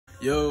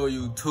Yo,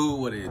 YouTube,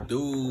 what it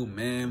do,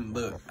 man?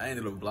 Look, I ain't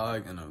did a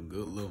vlog in a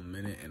good little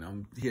minute, and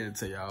I'm here to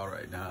tell y'all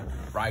right now,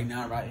 right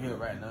now, bro.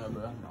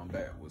 I'm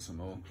back with some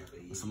more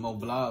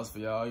vlogs for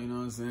y'all. You know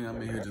what I'm saying?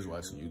 I'm in here just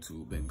watching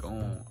YouTube, been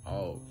gone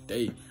all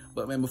day.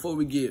 But man, before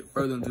we get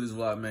further into this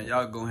vlog, man,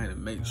 y'all go ahead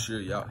and make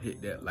sure y'all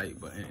hit that like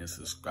button and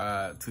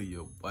subscribe to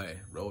your boy.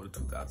 Roll to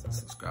 2,000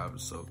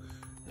 subscribers. So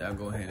y'all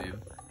go ahead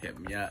and help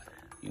me out.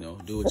 You know,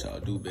 do what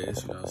y'all do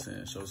best. You know what I'm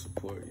saying? Show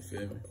support. You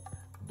feel me?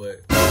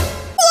 But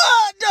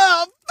what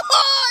the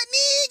fuck,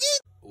 nigga?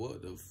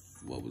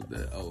 What was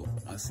that? Oh,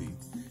 I see.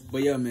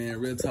 But yeah, man,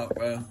 real talk,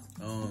 bro.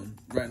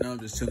 Right now I'm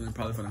just chilling,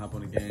 probably finna hop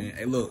on the game.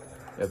 Hey, look,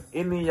 if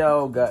any of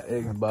y'all got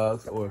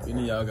Xbox or if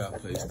any of y'all got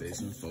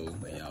PlayStation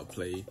 4 and y'all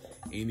play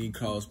any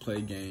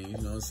cross-play games, you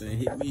know what I'm saying,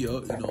 hit me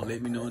up, you know,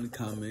 let me know in the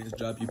comments,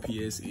 drop your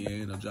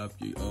PSN or drop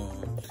your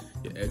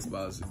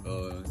Xbox,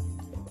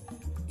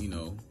 you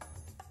know,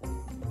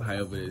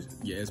 however it is,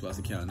 your Xbox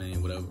account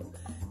name, whatever.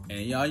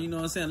 And y'all, you know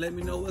what I'm saying, let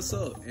me know what's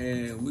up.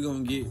 And we're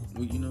gonna get,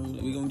 you know,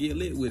 we're gonna get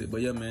lit with it.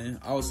 But yeah,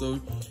 man,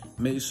 also,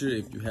 make sure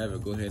if you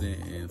haven't, go ahead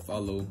and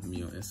follow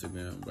me on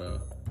Instagram, bro.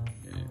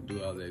 And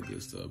do all that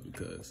good stuff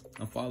because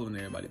I'm following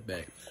everybody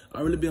back. I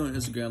don't really be on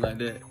Instagram like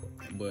that.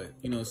 But,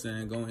 you know what I'm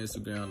saying, go on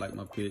Instagram, like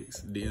my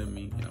pics, DM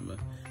me, and I'm gonna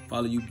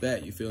follow you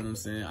back, you feel what I'm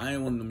saying? I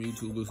ain't one of them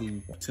YouTubers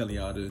who telling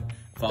y'all to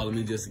follow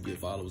me just to get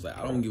followers. Like,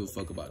 I don't give a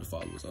fuck about the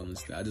followers,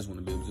 honestly. I just want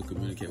to be able to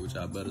communicate with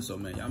y'all better. So,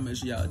 man, y'all make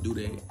sure y'all do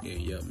that.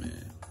 And yeah,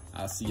 man,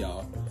 I'll see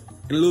y'all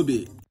in a little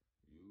bit. YouTube,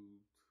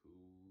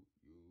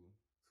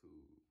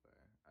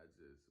 man. I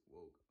just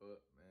woke up,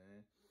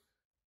 man.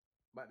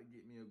 About to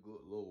get me a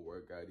good little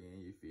workout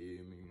in, you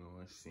feel me? You know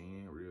what I'm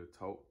saying? Real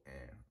talk.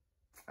 And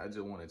I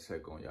just want to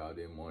check on y'all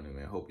this morning,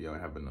 man. Hoping y'all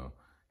having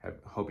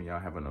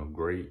a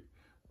great,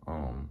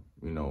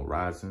 you know,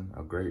 rising,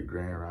 a great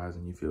grand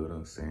rising. You feel what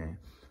I'm saying?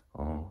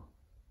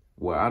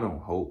 Well, I don't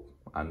hope.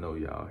 I know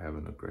y'all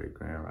having a great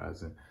grand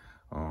rising.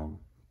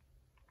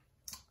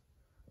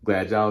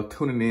 Glad y'all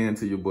tuning in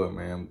to your boy,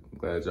 man.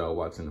 Glad y'all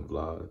watching the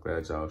vlog.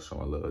 Glad y'all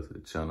showing love to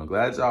the channel.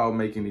 Glad y'all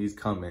making these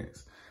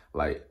comments.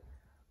 Like,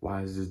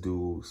 why is this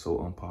dude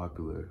so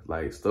unpopular?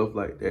 Like, stuff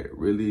like that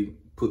really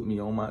put me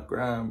on my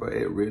grind, bro.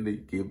 It really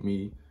give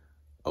me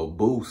a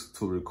boost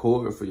to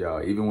record for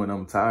y'all. Even when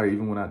I'm tired,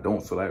 even when I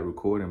don't feel like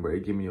recording, bro,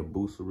 it give me a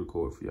boost to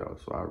record for y'all.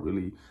 So I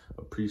really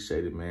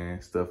appreciate it,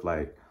 man. Stuff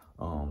like,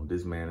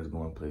 this man is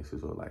going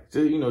places, or like,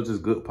 just, you know,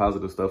 just good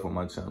positive stuff on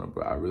my channel,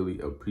 bro. I really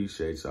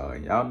appreciate y'all,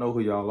 and y'all know who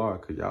y'all are,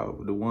 cause y'all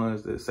the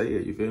ones that say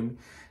it, you feel me?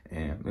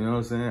 And you know what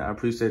I'm saying? I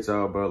appreciate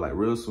y'all, bro. Like,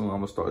 real soon,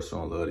 I'm gonna start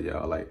showing love to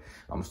y'all. Like,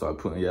 I'm gonna start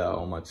putting y'all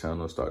on my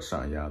channel, start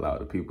shouting y'all out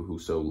to people who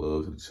show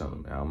love to the channel,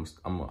 man.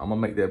 I'm gonna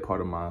make that part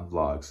of my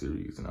vlog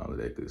series and all of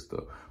that good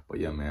stuff. But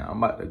yeah, man,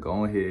 I'm about to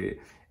go ahead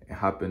and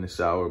hop in the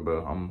shower,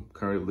 bro. I'm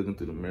currently looking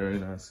through the mirror, you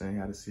know what I'm saying?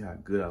 Y'all to see how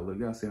good I look.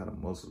 Y'all see how the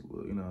muscles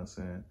look, you know what I'm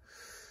saying?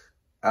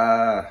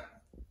 Nah.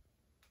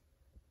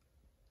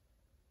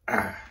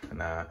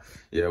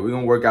 Yeah, we're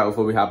gonna work out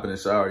before we hop in the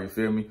shower, you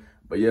feel me?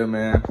 But yeah,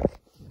 man,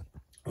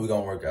 we're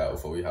gonna work out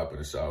before we hop in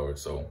the shower.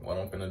 So what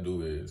I'm gonna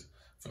do is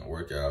I'm gonna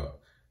work out,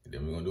 and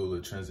then we're gonna do a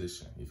little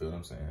transition, you feel what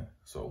I'm saying?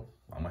 So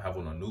I'm gonna have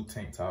on a new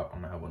tank top,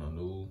 I'm gonna have on a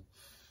new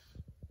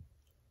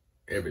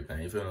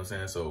everything, you feel what I'm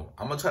saying? So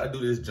I'm gonna try to do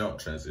this jump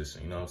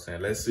transition, you know what I'm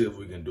saying? Let's see if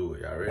we can do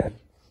it. Y'all ready?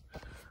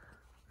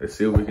 Let's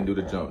see if we can do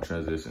the jump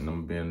transition. I'm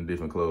gonna be in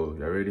different clothes.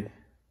 Y'all ready?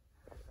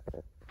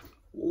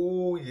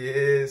 Ooh,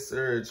 yes,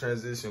 sir.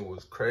 Transition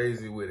was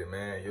crazy with it,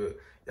 man.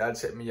 Y'all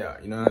check me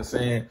out. You know what I'm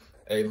saying?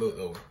 Hey, look,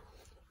 though.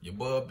 Your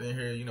boy up in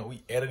here, you know,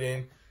 we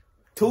editing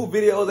 2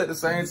 videos at the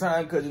same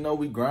time because, you know,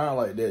 we grind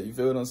like that. You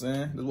feel what I'm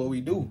saying? That's what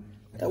we do.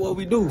 That's what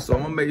we do. So I'm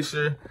going to make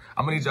sure,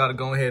 I'm going to need y'all to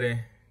go ahead and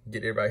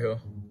get it right here.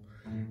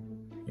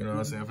 You know what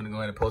I'm saying? I'm going to go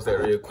ahead and post that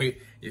real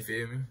quick. You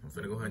feel me? I'm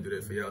going to go ahead and do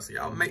that for y'all. So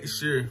y'all make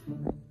sure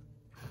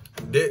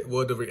that,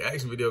 well, the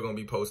reaction video going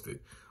to be posted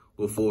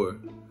before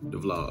the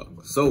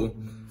vlog. So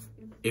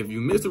if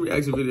you missed the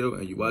reaction video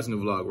and you're watching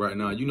the vlog right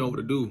now, you know what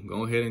to do.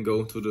 Go ahead and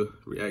go to the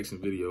reaction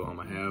video. I'm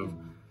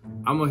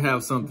gonna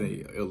have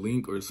something, a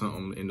link or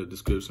something in the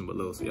description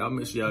below. So y'all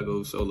make sure y'all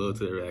go show love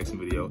to the reaction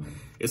video.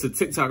 It's a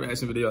TikTok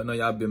reaction video. I know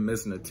y'all been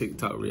missing the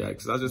TikTok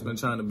reactions. I've just been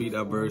trying to be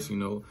diverse, you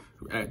know,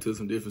 react to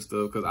some different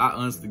stuff. Cause I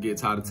honestly get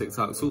tired of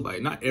TikTok too.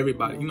 Like, not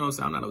everybody, you know what I'm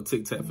saying? I'm not a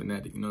TikTok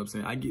fanatic, you know what I'm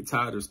saying? I get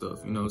tired of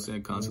stuff, you know what I'm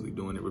saying? Constantly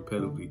doing it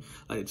repetitively.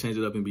 I like to change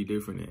it up and be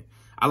different. And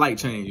I like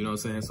change, you know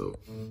what I'm saying? So,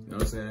 you know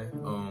what I'm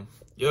saying?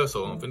 Yeah,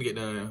 so I'm finna get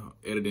done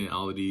editing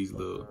all of these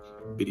little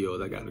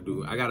videos I gotta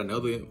do. I got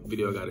another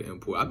video I gotta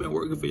import. I've been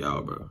working for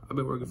y'all, bro. I've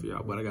been working for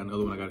y'all, but I got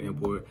another one I gotta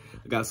import.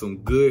 I got some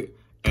good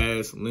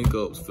ass link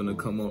ups finna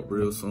come up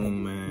real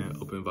soon, man.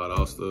 Up in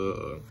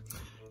Valdosta.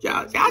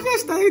 Y'all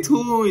just stay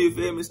tuned, you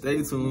feel me?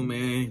 Stay tuned,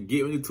 man.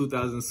 Get me to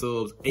 2,000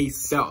 subs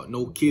ASAP,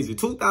 no kids.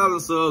 2,000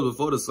 subs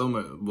before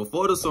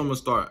the summer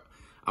start.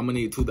 I'm gonna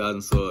need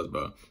 2,000 subs,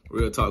 bro.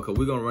 Real talk, cause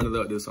we gonna run it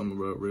up this summer,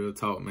 bro. Real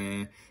talk,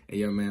 man. And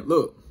yeah, man,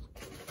 look.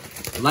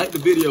 Like the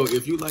video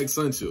if you like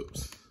sun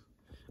chips.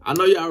 I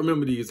know y'all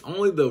remember these.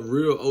 Only the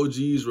real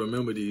OGs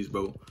remember these,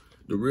 bro.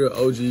 the real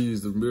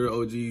OGs,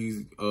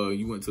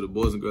 you went to the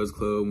Boys and Girls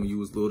Club when you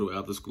was little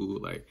after school.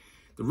 Like,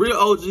 the real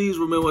OGs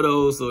remember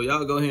those. So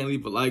y'all go ahead and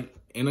leave a like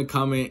in a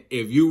comment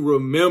if you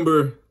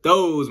remember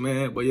those,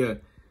 man. But yeah,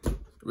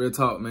 real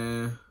talk,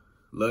 man.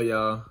 Love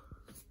y'all.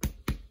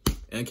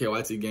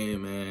 NKYT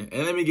game, man.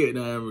 And let me get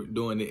down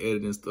doing the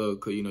editing stuff,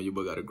 cause you know your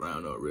boy got to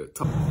grind up real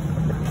talk.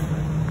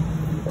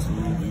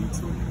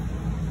 YouTube.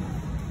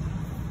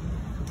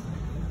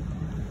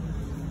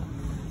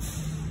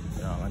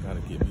 Y'all, I gotta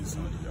get me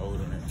some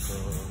deodorant,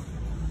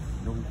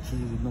 no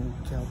kid, no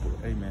cowboy.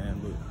 Hey man,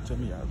 look, check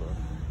me out, bro.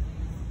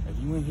 If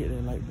you ain't hit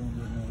that like button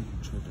yet, man, you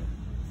tripping.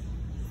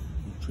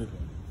 You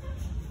tripping.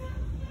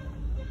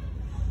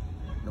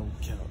 No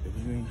cap. If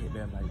you ain't hit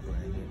that like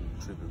button yet, you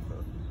tripping, bro.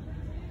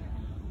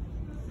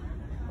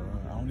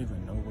 I don't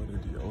even know what the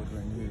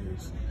deodorant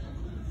is.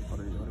 Oh,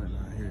 the deodorant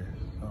not here.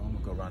 Oh, I'm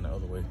gonna go around the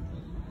other way.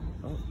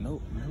 Oh,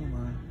 nope, never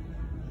mind.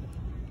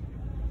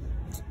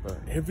 But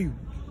every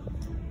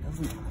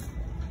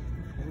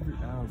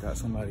aisle got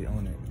somebody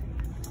on it.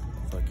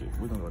 Fuck it,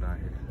 we're gonna go down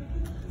here.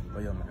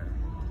 But yeah, man.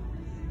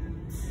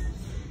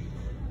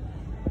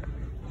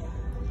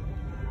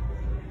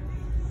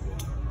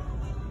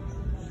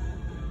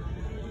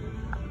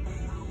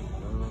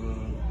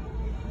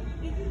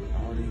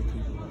 All these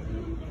people out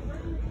here.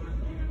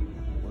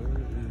 Where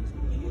is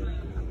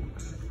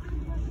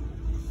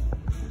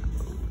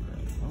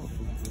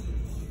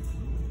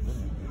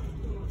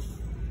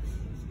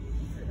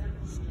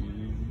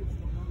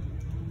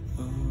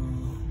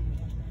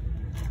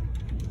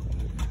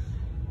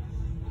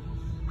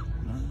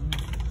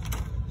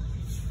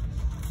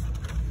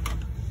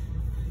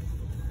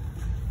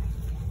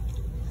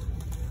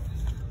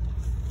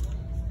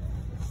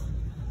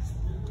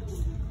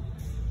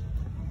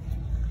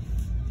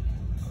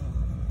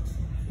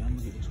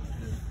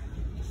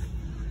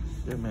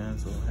yeah, man,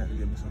 so I had to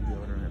get me some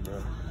deodorant,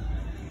 bro.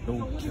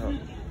 No cap.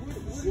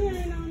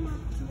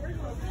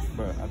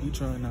 Bro, I be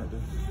trying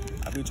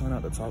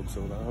not to talk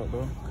so loud,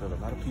 bro, because a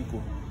lot of people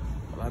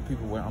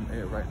where I'm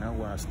at right now,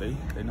 where I stay,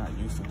 they're not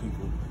used to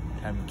people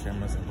having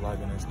cameras and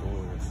vlogging in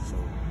stores, so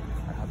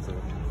I have to,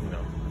 you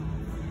know.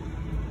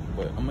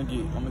 But I'm gonna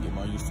get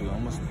more used to it.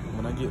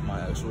 When I get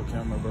my actual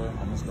camera, bro, I'm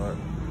gonna start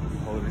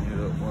holding it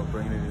up more,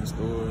 bringing it in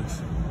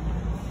stores.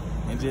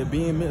 And just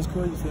being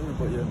Mixedkhor, you feel me?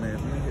 But yeah, man,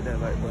 if you ain't hit that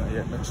like button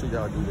yet, make sure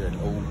y'all do that.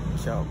 Oh,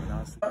 shout, man.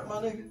 I'll see. My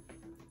nigga,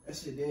 that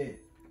shit dead.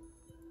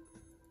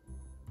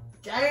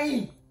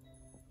 Gang!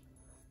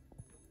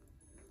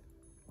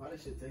 Why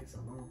this shit take so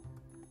long?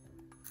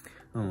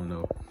 I don't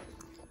know.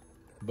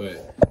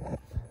 But,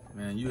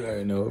 man, you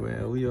already know,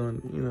 man. We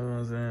on, you know what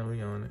I'm saying?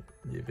 We on it.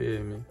 You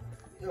feel me?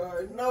 You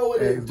already know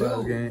what it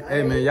do. Game.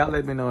 Hey, man, y'all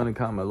let me know in the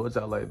comments what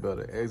y'all like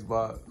better,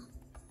 Xbox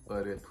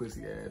or that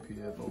pussy ass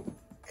PS4.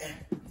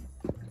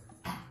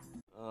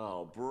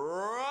 Oh,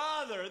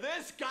 brother,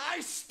 this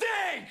guy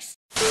stinks!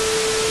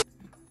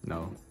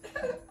 No.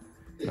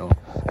 No.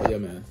 But yeah,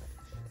 man.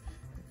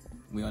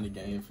 We on the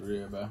game for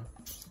real, bro.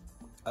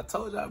 I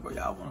told y'all, bro,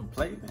 y'all wanna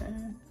play,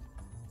 man.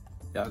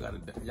 Y'all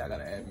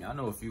gotta add me. I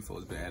know a few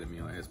folks been adding me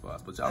on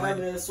Xbox, but y'all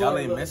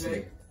ain't messing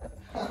me.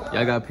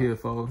 Y'all got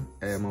PS4,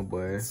 add my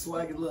boy.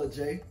 Swaggy little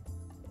J.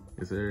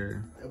 Yes,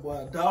 sir. That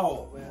boy a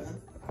dog,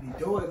 man. Be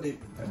doing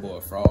it. That boy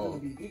a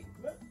fraud.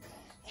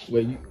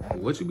 Wait,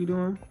 what you be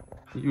doing?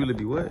 You really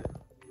be what?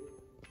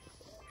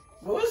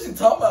 What you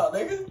talking about,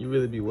 nigga? You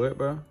really be what,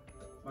 bro?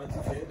 My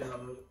 2K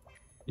downloaded.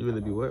 You really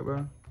be what,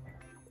 bro?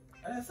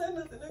 I didn't say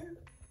nothing, nigga.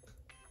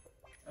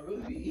 I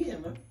really be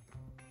eating, man.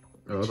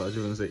 Oh, I thought you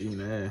were gonna say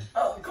eating ass.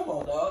 Oh, come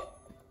on, dog.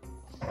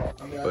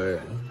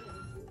 But,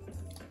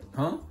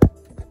 huh?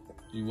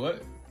 You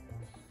what?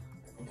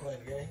 I'm playing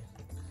the game.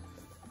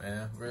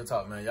 Man, real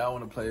talk, man. Y'all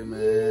wanna play,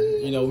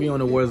 man? You know, we on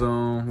the war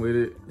zone with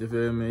it. You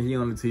feel me? He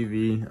on the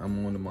TV.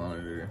 I'm on the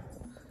monitor.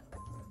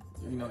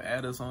 You know,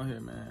 add us on here,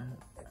 man.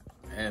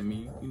 Add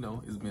me. You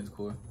know, it's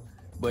Mixedkhor.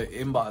 But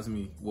inbox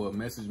me. Well,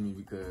 message me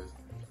because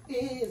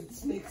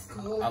it's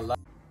Mixedkhor. I like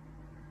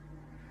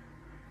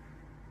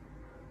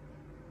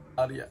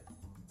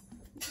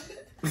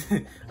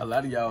a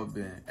lot of y'all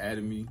been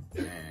adding me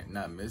and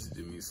not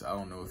messaging me, so I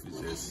don't know if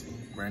it's just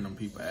random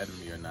people adding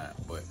me or not.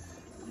 But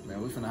man,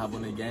 we finna hop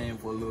on the game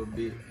for a little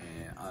bit,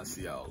 and I'll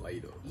see y'all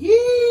later.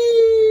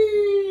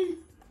 Yee!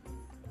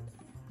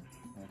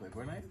 Wanna play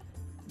Fortnite?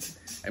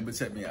 Hey, but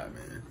check me out,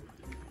 man.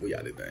 We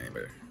out this thing,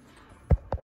 bro.